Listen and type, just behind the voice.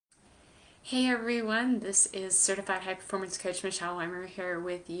Hey everyone, this is Certified High Performance Coach Michelle Weimer here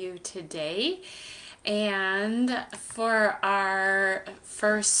with you today. And for our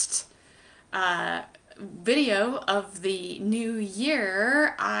first video of the new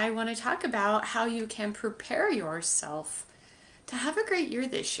year, I want to talk about how you can prepare yourself to have a great year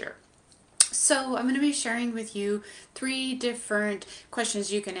this year. So I'm going to be sharing with you 3 different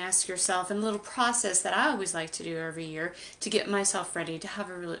questions you can ask yourself and a little process that I always like to do every year to get myself ready to have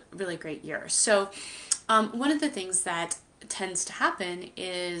a really great year. So one of the things that tends to happen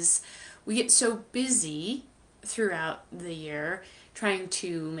is we get so busy throughout the year trying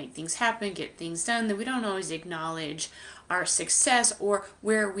to make things happen, get things done, that we don't always acknowledge our success or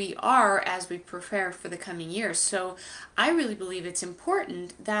where we are as we prepare for the coming year. So I really believe it's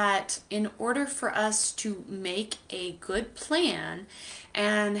important that in order for us to make a good plan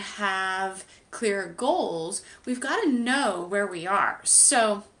and have clear goals, we've got to know where we are.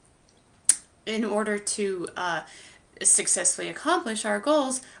 So in order to successfully accomplish our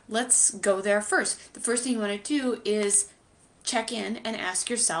goals, let's go there first. The first thing you want to do is check in and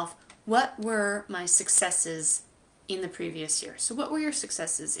ask yourself, what were my successes in the previous year? So what were your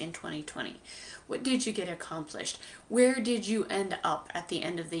successes in 2020? What did you get accomplished? Where did you end up at the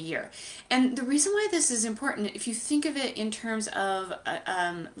end of the year? And the reason why this is important, if you think of it in terms of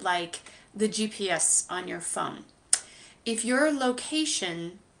like the GPS on your phone, if your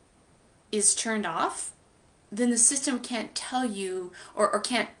location is turned off, then the system can't tell you or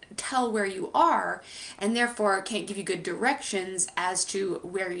can't tell where you are, and therefore can't give you good directions as to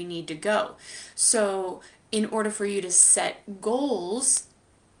where you need to go. So in order for you to set goals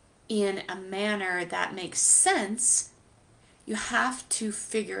in a manner that makes sense, you have to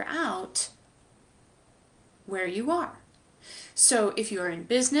figure out where you are. So if you're in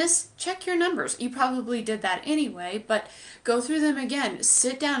business, check your numbers. You probably did that anyway, but go through them again.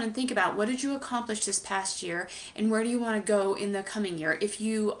 Sit down and think about, what did you accomplish this past year and where do you want to go in the coming year? If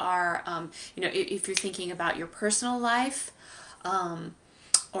you are, if you're thinking about your personal life,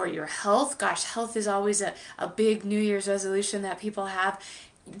 or your health, gosh, health is always a big New Year's resolution that people have.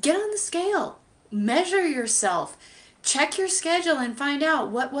 Get on the scale, measure yourself, check your schedule and find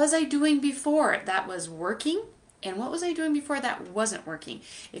out, what was I doing before that was working? And what was I doing before that wasn't working?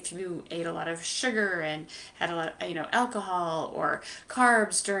 If you ate a lot of sugar and had a lot of, alcohol or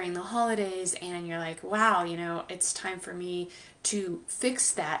carbs during the holidays, and you're like, wow, it's time for me to fix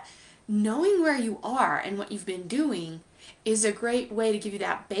that. Knowing where you are and what you've been doing is a great way to give you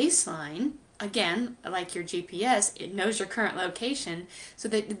that baseline. Again, like your GPS, it knows your current location, so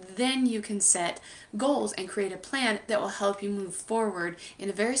that then you can set goals and create a plan that will help you move forward in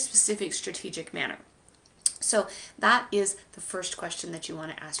a very specific strategic manner. So that is the first question that you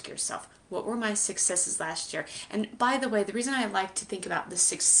want to ask yourself. What were my successes last year? And by the way, the reason I like to think about the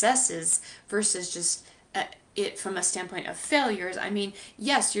successes versus just it from a standpoint of failures, I mean,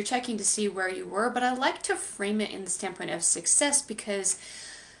 yes, you're checking to see where you were, but I like to frame it in the standpoint of success, because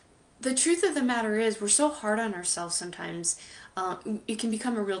the truth of the matter is we're so hard on ourselves sometimes. It can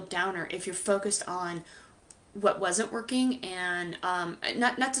become a real downer if you're focused on what wasn't working, and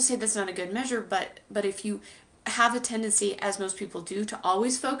not to say that's not a good measure, but if you have a tendency, as most people do, to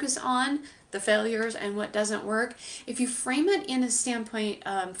always focus on the failures and what doesn't work, if you frame it in a standpoint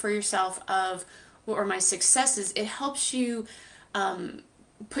for yourself of what were my successes, it helps you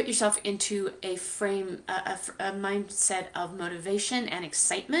put yourself into a frame, a mindset of motivation and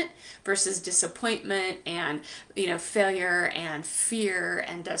excitement versus disappointment and failure and fear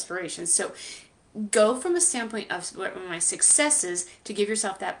and desperation. So go from a standpoint of what were my successes to give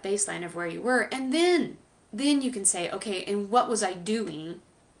yourself that baseline of where you were, and then you can say, okay, and what was I doing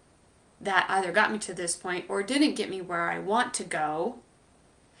that either got me to this point or didn't get me where I want to go,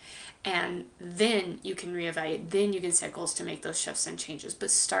 and then you can reevaluate, then you can set goals to make those shifts and changes,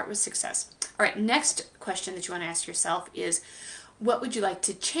 but start with success. All right, next question that you want to ask yourself is, what would you like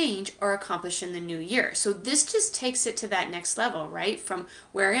to change or accomplish in the new year? So this just takes it to that next level, right? From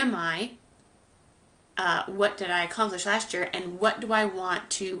where am I? What did I accomplish last year, and what do I want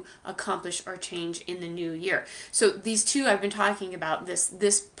to accomplish or change in the new year? So these two, I've been talking about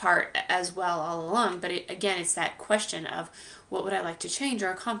this part as well all along, but again, it's that question of, what would I like to change or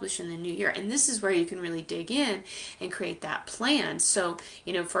accomplish in the new year? And this is where you can really dig in and create that plan. So,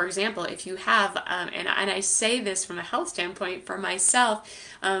 for example, if you have, and I say this from a health standpoint for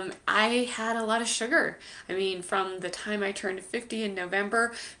myself, I had a lot of sugar. I mean, from the time I turned 50 in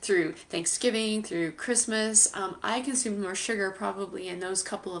November through Thanksgiving, through Christmas, I consumed more sugar probably in those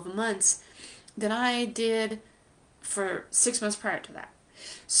couple of months than I did for 6 months prior to that.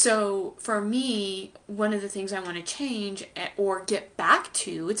 So for me, one of the things I want to change or get back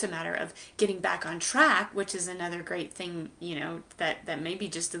to, it's a matter of getting back on track, which is another great thing, you know, that may be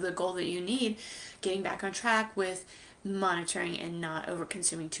just the goal that you need, getting back on track with monitoring and not over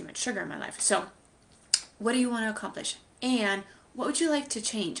consuming too much sugar in my life. So what do you want to accomplish? And what would you like to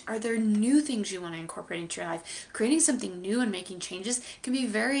change? Are there new things you want to incorporate into your life? Creating something new and making changes can be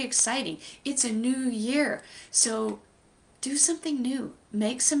very exciting. It's a new year. So do something new.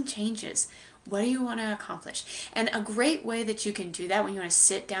 Make some changes. What do you want to accomplish? And a great way that you can do that when you want to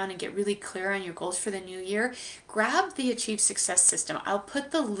sit down and get really clear on your goals for the new year, grab the Achieve Success System. I'll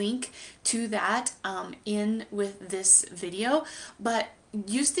put the link to that in with this video, but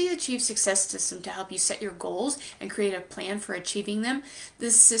use the Achieve Success System to help you set your goals and create a plan for achieving them.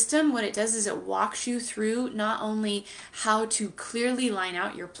 This system, what it does is it walks you through not only how to clearly line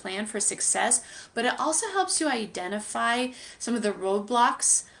out your plan for success, but it also helps you identify some of the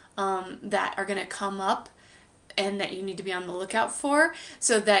roadblocks that are going to come up and that you need to be on the lookout for,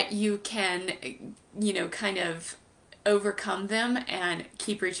 so that you can, you know, kind of overcome them and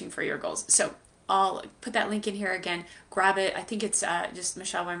keep reaching for your goals. So I'll put that link in here again. Grab it. I think it's just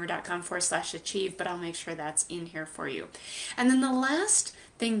michelleweimer.com/achieve, but I'll make sure that's in here for you. And then the last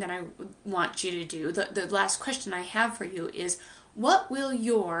thing that I want you to do, the last question I have for you is, what will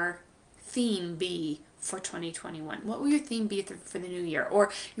your theme be for 2021? What will your theme be for the new year?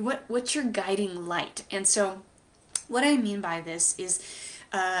 Or what's your guiding light? And so what I mean by this is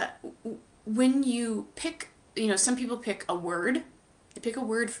when you pick, you know, some people pick a word. They pick a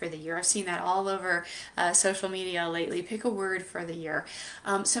word for the year. I've seen that all over social media lately. Pick a word for the year.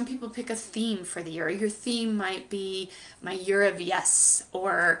 Some people pick a theme for the year. Your theme might be my year of yes,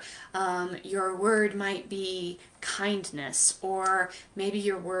 or your word might be kindness, or maybe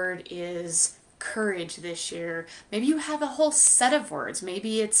your word is courage this year. Maybe you have a whole set of words.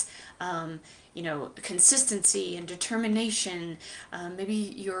 Maybe it's you know, consistency and determination. Maybe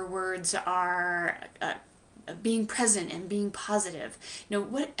your words are being present and being positive. You know,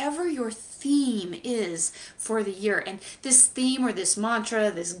 whatever your theme is for the year. And this theme or this mantra,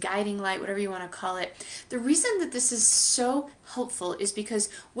 this guiding light, whatever you want to call it, the reason that this is so helpful is because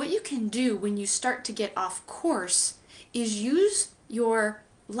what you can do when you start to get off course is use your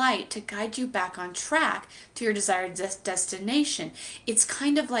light to guide you back on track to your desired destination. It's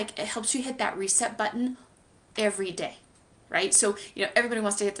kind of like it helps you hit that reset button every day. Right? So, you know, everybody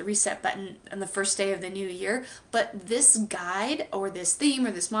wants to hit the reset button on the first day of the new year, but this guide or this theme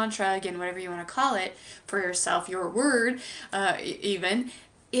or this mantra, again, whatever you want to call it for yourself, your word, even,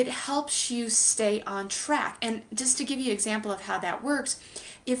 it helps you stay on track. And just to give you an example of how that works,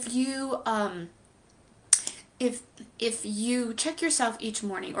 if you if you check yourself each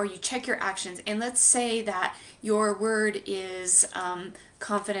morning, or you check your actions, and let's say that your word is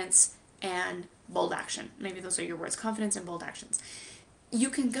confidence and bold action. Maybe those are your words, confidence and bold actions. You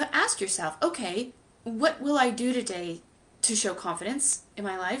can ask yourself, okay, what will I do today to show confidence in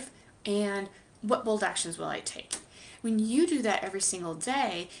my life, and what bold actions will I take? When you do that every single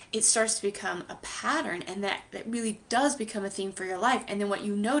day, it starts to become a pattern, and that really does become a theme for your life. And then what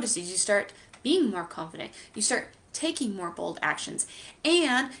you notice is you start being more confident. You start taking more bold actions.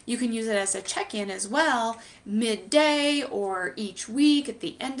 And you can use it as a check-in as well, midday or each week at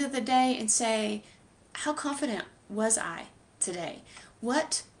the end of the day, and say, how confident was I today?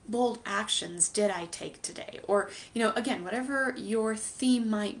 What bold actions did I take today? Or, you know, again, whatever your theme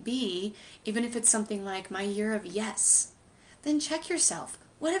might be, even if it's something like my year of yes, then check yourself.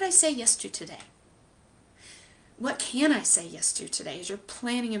 What did I say yes to today? What can I say yes to today as you're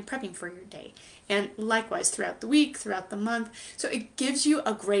planning and prepping for your day? And likewise throughout the week, throughout the month. So it gives you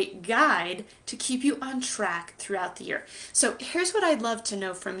a great guide to keep you on track throughout the year. So here's what I'd love to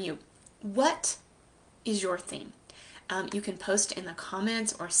know from you. What is your theme? You can post in the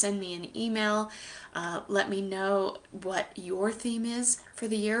comments or send me an email. Let me know what your theme is for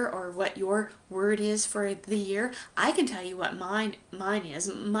the year, or what your word is for the year. I can tell you what mine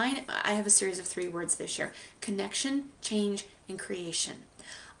is. I have a series of 3 words this year: connection, change, and creation.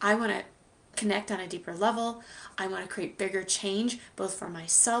 I want to connect on a deeper level. I want to create bigger change, both for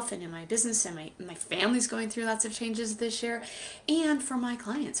myself and in my business, and my family's going through lots of changes this year, and for my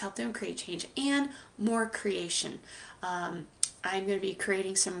clients, help them create change, and more creation. I'm going to be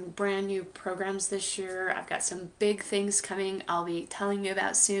creating some brand new programs this year. I've got some big things coming I'll be telling you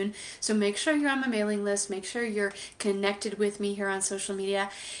about soon. So make sure you're on my mailing list. Make sure you're connected with me here on social media.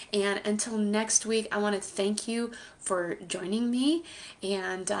 And until next week, I want to thank you for joining me.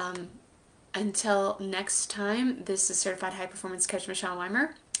 And until next time, this is Certified High Performance Coach Michelle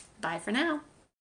Weimer. Bye for now.